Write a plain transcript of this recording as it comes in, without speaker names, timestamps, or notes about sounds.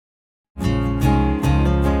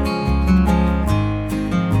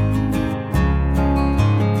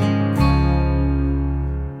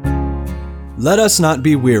Let us not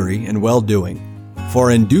be weary in well-doing,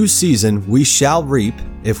 for in due season we shall reap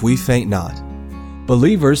if we faint not.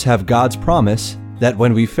 Believers have God's promise that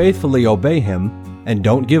when we faithfully obey Him and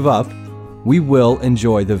don't give up, we will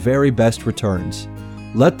enjoy the very best returns.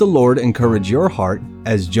 Let the Lord encourage your heart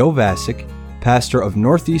as Joe Vasick, pastor of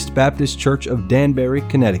Northeast Baptist Church of Danbury,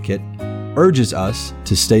 Connecticut, urges us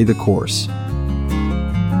to stay the course.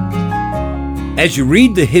 As you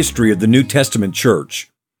read the history of the New Testament church,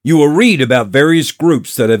 you will read about various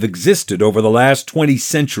groups that have existed over the last 20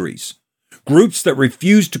 centuries, groups that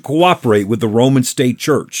refused to cooperate with the Roman state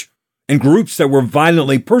church, and groups that were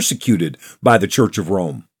violently persecuted by the Church of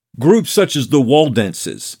Rome. Groups such as the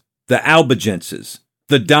Waldenses, the Albigenses,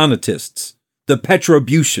 the Donatists, the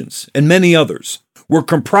Petrobutians, and many others were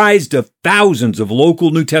comprised of thousands of local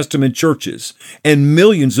New Testament churches and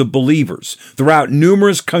millions of believers throughout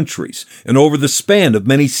numerous countries and over the span of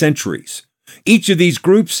many centuries. Each of these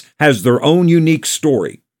groups has their own unique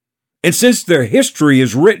story. And since their history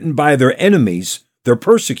is written by their enemies, their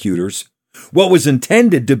persecutors, what was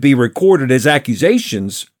intended to be recorded as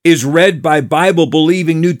accusations is read by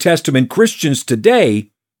Bible-believing New Testament Christians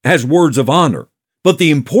today as words of honor. But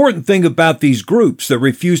the important thing about these groups that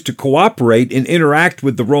refuse to cooperate and interact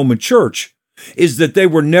with the Roman Church is that they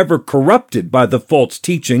were never corrupted by the false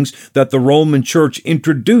teachings that the Roman Church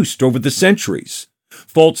introduced over the centuries.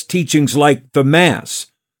 False teachings like the Mass,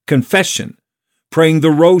 confession, praying the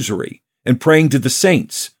Rosary, and praying to the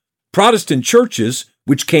saints. Protestant churches,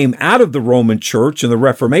 which came out of the Roman Church and the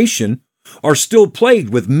Reformation, are still plagued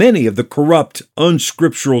with many of the corrupt,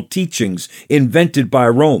 unscriptural teachings invented by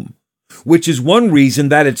Rome, which is one reason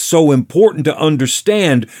that it's so important to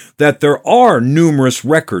understand that there are numerous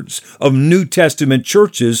records of New Testament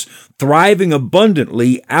churches thriving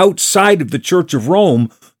abundantly outside of the Church of Rome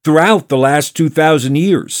throughout the last 2,000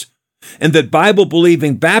 years, and that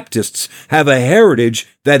Bible-believing Baptists have a heritage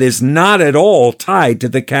that is not at all tied to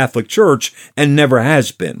the Catholic Church and never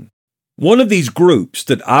has been. One of these groups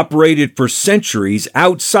that operated for centuries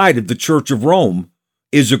outside of the Church of Rome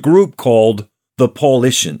is a group called the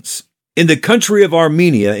Paulicians. In the country of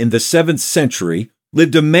Armenia in the 7th century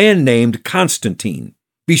lived a man named Constantine.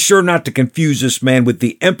 Be sure not to confuse this man with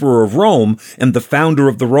the Emperor of Rome and the founder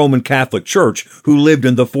of the Roman Catholic Church who lived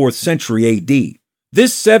in the 4th century A.D.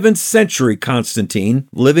 This 7th century Constantine,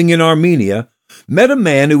 living in Armenia, met a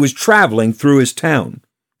man who was traveling through his town.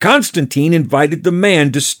 Constantine invited the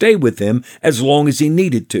man to stay with him as long as he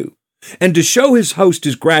needed to. And to show his host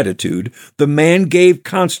his gratitude, the man gave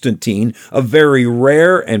Constantine a very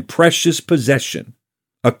rare and precious possession,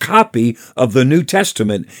 a copy of the New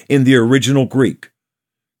Testament in the original Greek.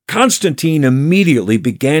 Constantine immediately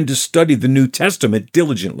began to study the New Testament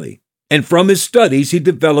diligently, and from his studies he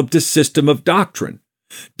developed a system of doctrine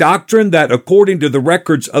that, according to the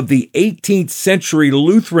records of the 18th century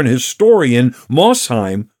Lutheran historian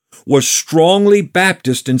Mosheim, was strongly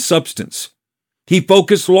Baptist in substance. He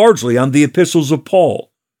focused largely on the epistles of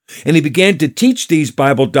Paul, and he began to teach these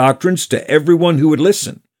Bible doctrines to everyone who would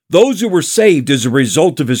listen. Those who were saved as a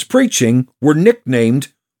result of his preaching were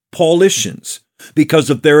nicknamed Paulicians because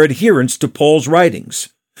of their adherence to Paul's writings,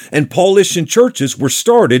 and Paulician churches were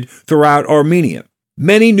started throughout Armenia.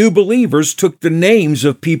 Many new believers took the names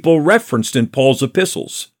of people referenced in Paul's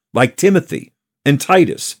epistles, like Timothy and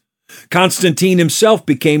Titus. Constantine himself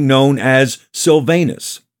became known as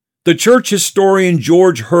Silvanus. The church historian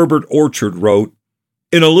George Herbert Orchard wrote,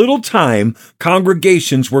 "In a little time,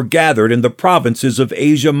 congregations were gathered in the provinces of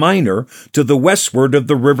Asia Minor to the westward of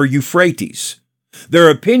the river Euphrates. Their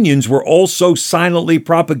opinions were also silently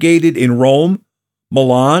propagated in Rome,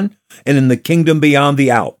 Milan, and in the kingdom beyond the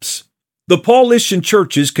Alps. The Paulician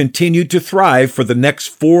churches continued to thrive for the next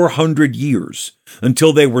 400 years,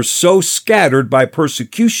 until they were so scattered by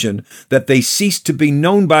persecution that they ceased to be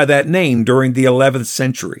known by that name during the 11th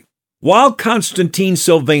century. While Constantine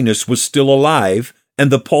Silvanus was still alive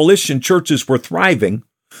and the Paulician churches were thriving,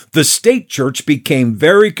 the state church became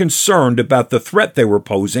very concerned about the threat they were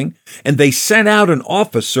posing, and they sent out an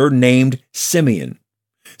officer named Simeon.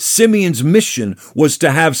 Simeon's mission was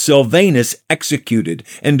to have Silvanus executed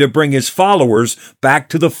and to bring his followers back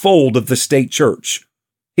to the fold of the state church.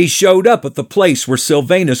 He showed up at the place where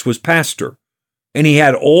Silvanus was pastor, and he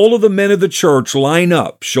had all of the men of the church line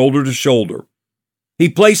up, shoulder to shoulder. He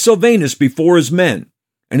placed Silvanus before his men,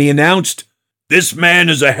 and he announced, "This man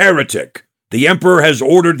is a heretic. The emperor has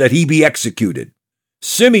ordered that he be executed."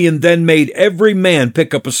 Simeon then made every man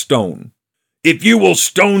pick up a stone. "If you will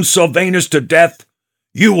stone Silvanus to death,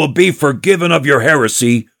 you will be forgiven of your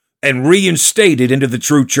heresy and reinstated into the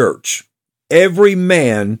true church." Every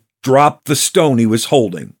man dropped the stone he was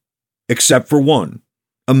holding, except for one.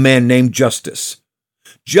 a man named Justus.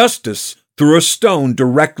 Justus threw a stone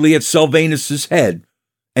directly at Silvanus' head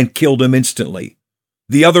and killed him instantly.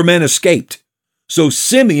 The other men escaped, so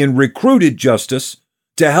Simeon recruited Justus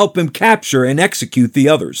to help him capture and execute the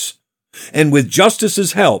others. And with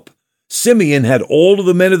Justus's help, Simeon had all of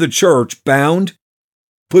the men of the church bound,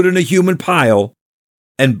 put in a human pile,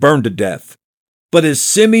 and burned to death. But as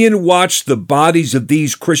Simeon watched the bodies of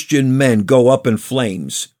these Christian men go up in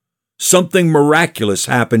flames, something miraculous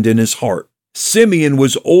happened in his heart. Simeon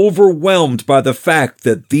was overwhelmed by the fact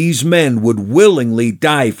that these men would willingly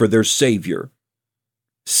die for their Savior.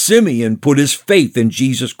 Simeon put his faith in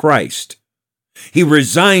Jesus Christ. He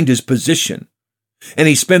resigned his position, and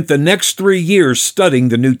he spent the next 3 years studying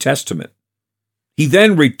the New Testament. He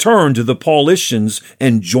then returned to the Paulicians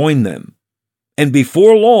and joined them. And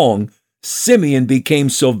before long, Simeon became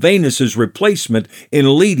Silvanus' replacement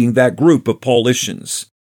in leading that group of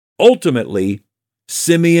Paulicians. Ultimately,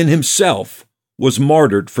 Simeon himself was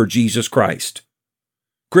martyred for Jesus Christ.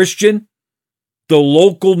 Christian, the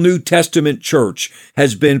local New Testament church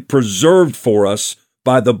has been preserved for us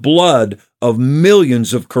by the blood of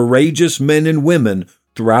millions of courageous men and women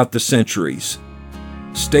throughout the centuries.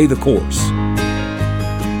 Stay the course.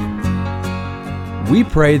 We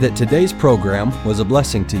pray that today's program was a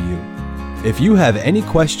blessing to you. If you have any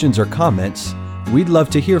questions or comments, we'd love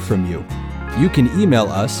to hear from you. You can email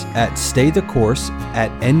us at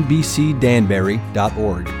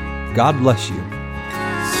staythecourse@nbcdanbury.org. God bless you.